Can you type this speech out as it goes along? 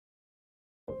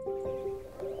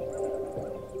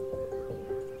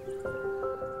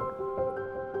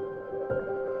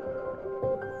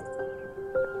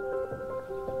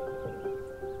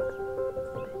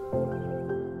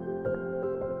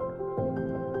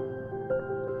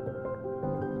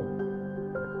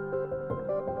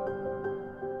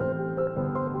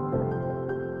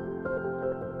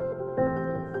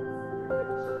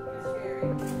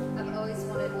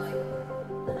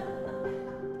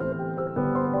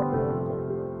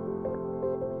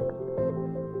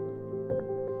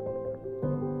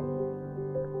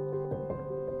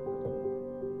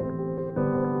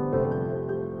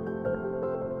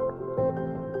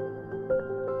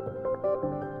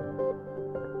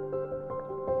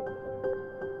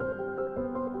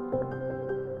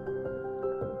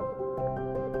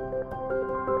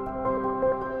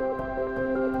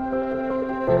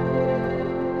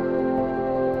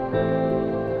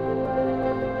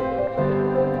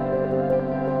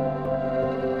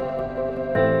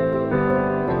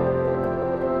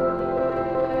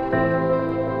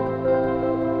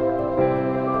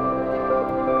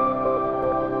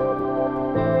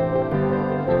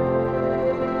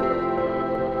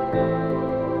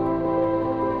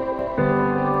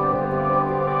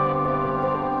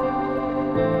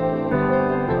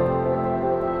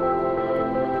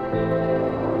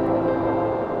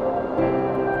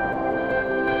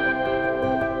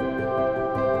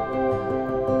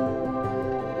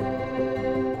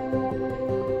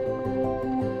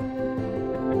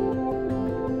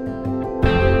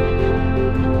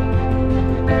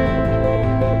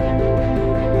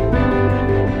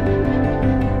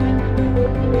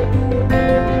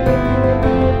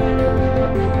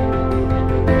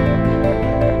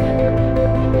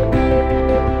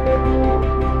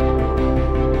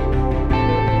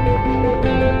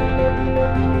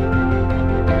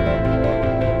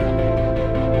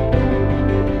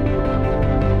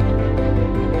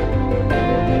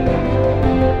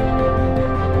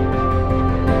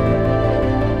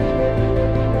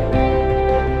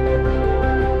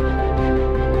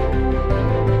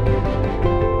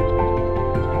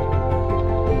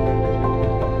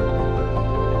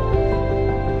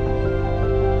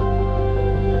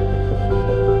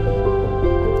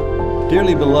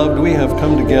Dearly beloved, we have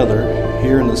come together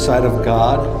here in the sight of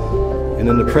God and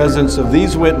in the presence of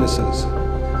these witnesses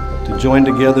to join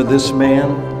together this man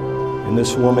and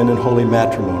this woman in holy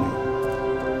matrimony,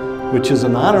 which is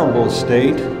an honorable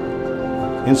estate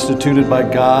instituted by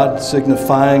God,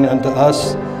 signifying unto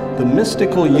us the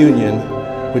mystical union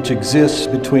which exists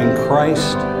between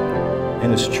Christ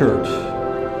and His church.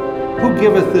 Who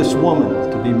giveth this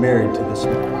woman to be married to this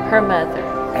man? Her mother.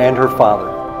 And her father.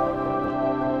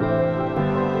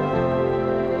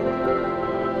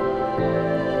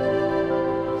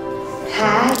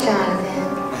 Hi,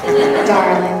 Jonathan,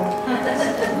 darling.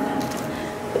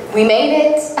 We made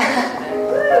it.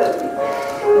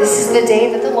 This is the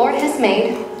day that the Lord has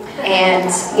made, and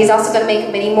He's also going to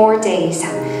make many more days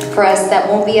for us that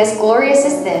won't be as glorious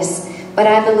as this, but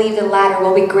I believe the latter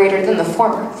will be greater than the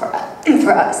former for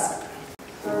us.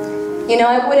 You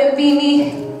know, it wouldn't be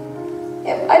me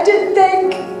if I didn't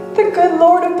thank the good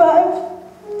Lord above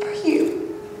for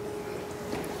you.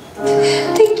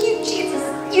 Thank you, Jesus.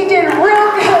 You did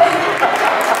real good.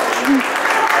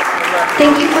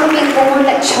 Thank you for being the one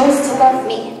that chose to love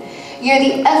me. You're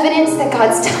the evidence that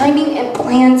God's timing and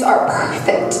plans are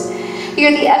perfect.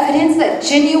 You're the evidence that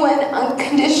genuine,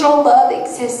 unconditional love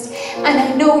exists, and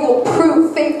I know you'll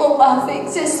prove faithful love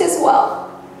exists as well.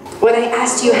 When I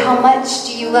asked you how much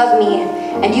do you love me,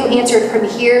 and you answered from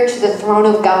here to the throne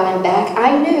of God and back,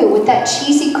 I knew with that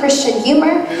cheesy Christian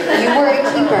humor, you were a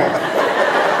keeper.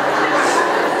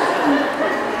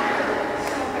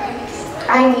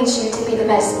 I need you to be the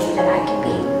best me that I can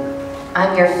be.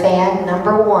 I'm your fan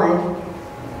 #1.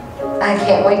 I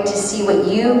can't wait to see what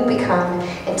you become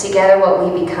and together what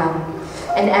we become.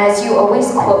 And as you always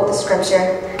quote the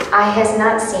scripture, eye has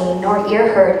not seen nor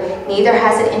ear heard, neither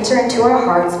has it entered into our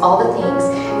hearts all the things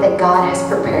that God has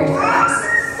prepared for us.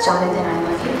 Jonathan, I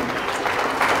love you.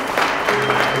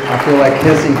 I feel like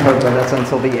kissing her, but that's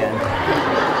until the end.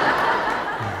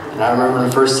 And I remember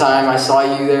the first time I saw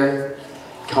you there,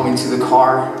 coming to the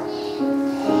car,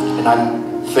 and I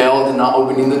failed in not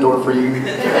opening the door for you.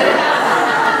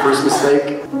 First mistake.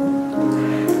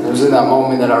 It was in that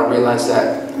moment that I realized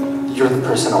that you're the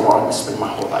person I want to spend my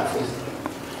whole life with.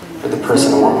 You're the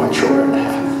person I want my children to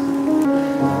have.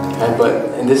 And,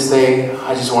 but in this day,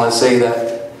 I just want to say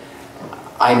that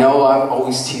I know I've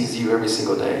always teased you every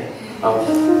single day of,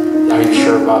 are you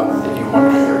sure about if you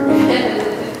want to marry me?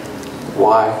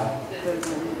 Why?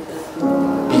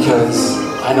 Because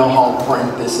I know how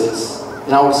important this is.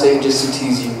 And I would say it just to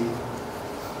tease you.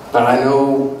 But I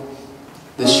know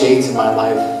the shades in my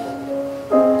life.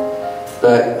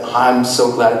 But I'm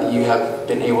so glad that you have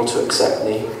been able to accept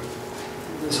me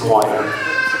as who I am.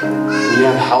 You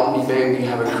have helped me, babe. You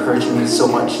have encouraged me so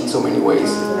much in so many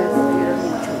ways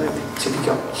to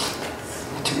become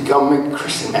a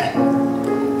Christian man,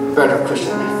 a better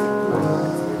Christian man.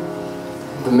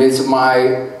 In the midst of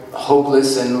my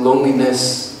hopeless and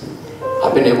loneliness,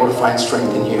 I've been able to find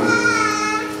strength in you.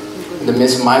 In the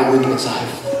midst of my weakness,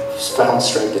 I've found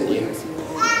strength in you.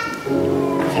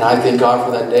 And I thank God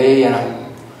for that day, and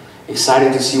I'm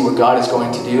excited to see what God is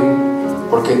going to do.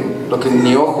 Porque lo que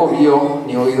ni ojo vio,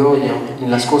 ni oído oyó, ni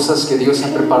las cosas que Dios ha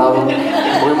preparado,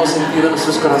 podemos sentir en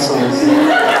nuestros corazones. Esas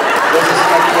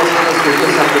son las cosas que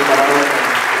Dios ha preparado.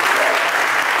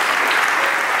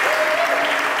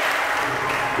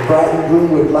 The bride and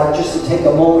groom would like just to take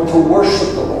a moment to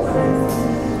worship the Lord.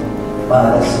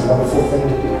 Man, that's a wonderful thing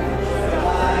to do.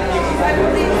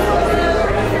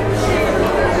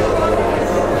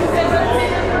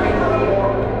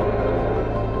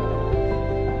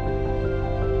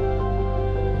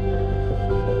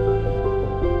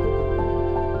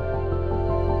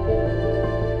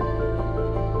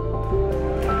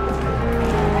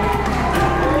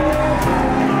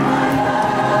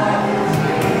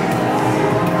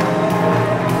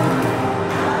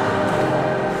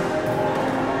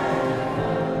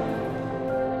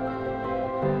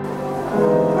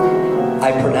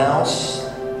 I pronounce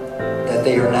that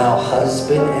they are now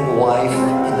husband and wife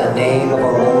in the name of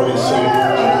our Lord and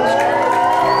Savior Jesus Christ.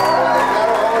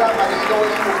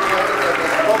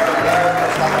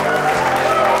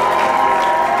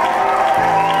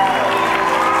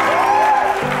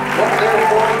 What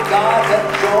therefore God hath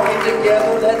joined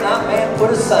together, let not man put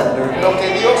asunder. Lo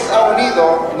que Dios ha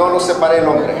unido, no lo separe el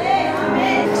hombre.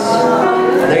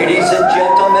 Ladies and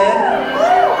gentlemen,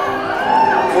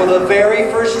 for the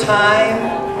very first time,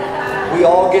 we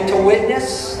all get to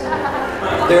witness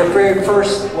their very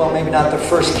first, well, maybe not the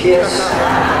first kiss.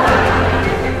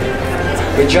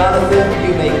 But Jonathan,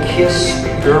 you may kiss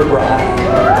your bride.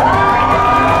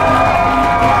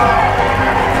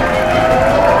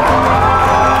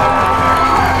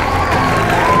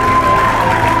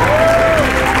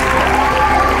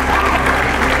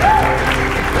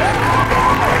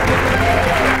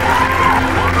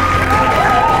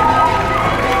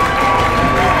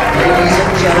 Ladies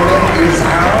and gentlemen, it is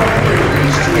our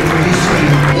privilege to introduce to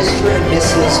you Mr. and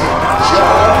Mrs.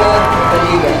 Huba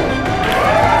Bonilla.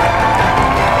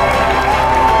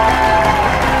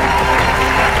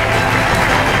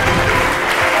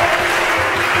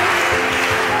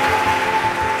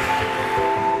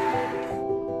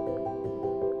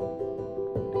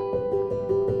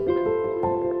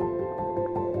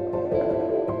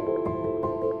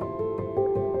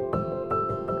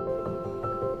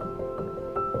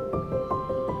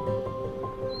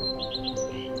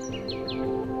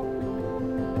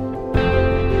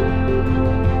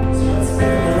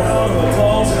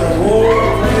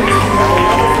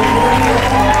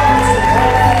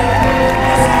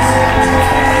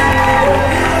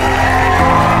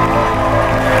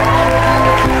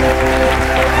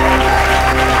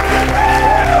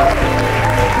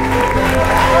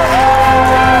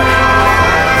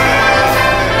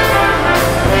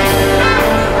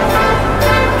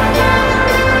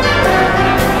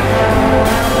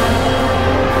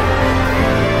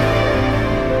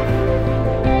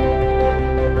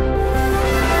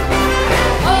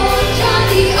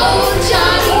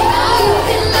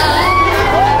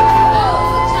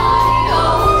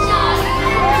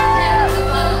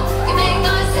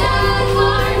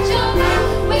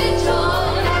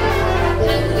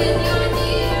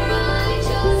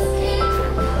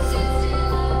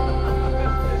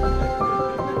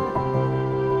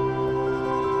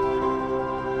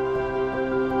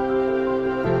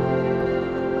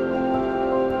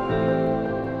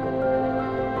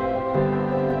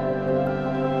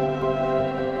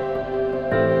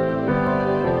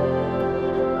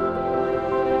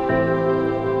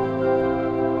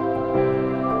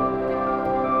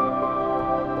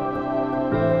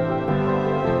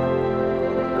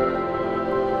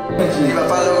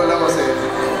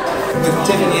 With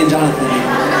Tiffany and Jonathan.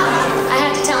 I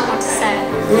had to tell him what to say.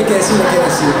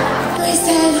 I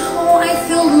said, oh, I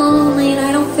feel lonely and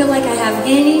I don't feel like I have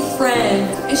any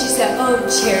friends. And she said, oh,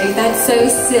 Charity, that's so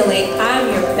silly.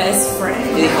 I'm your best friend.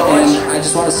 And I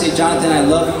just want to say, Jonathan, I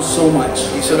love you so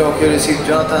much. Y solo quiero decir,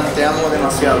 Jonathan, te amo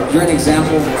demasiado. You're an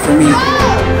example for me.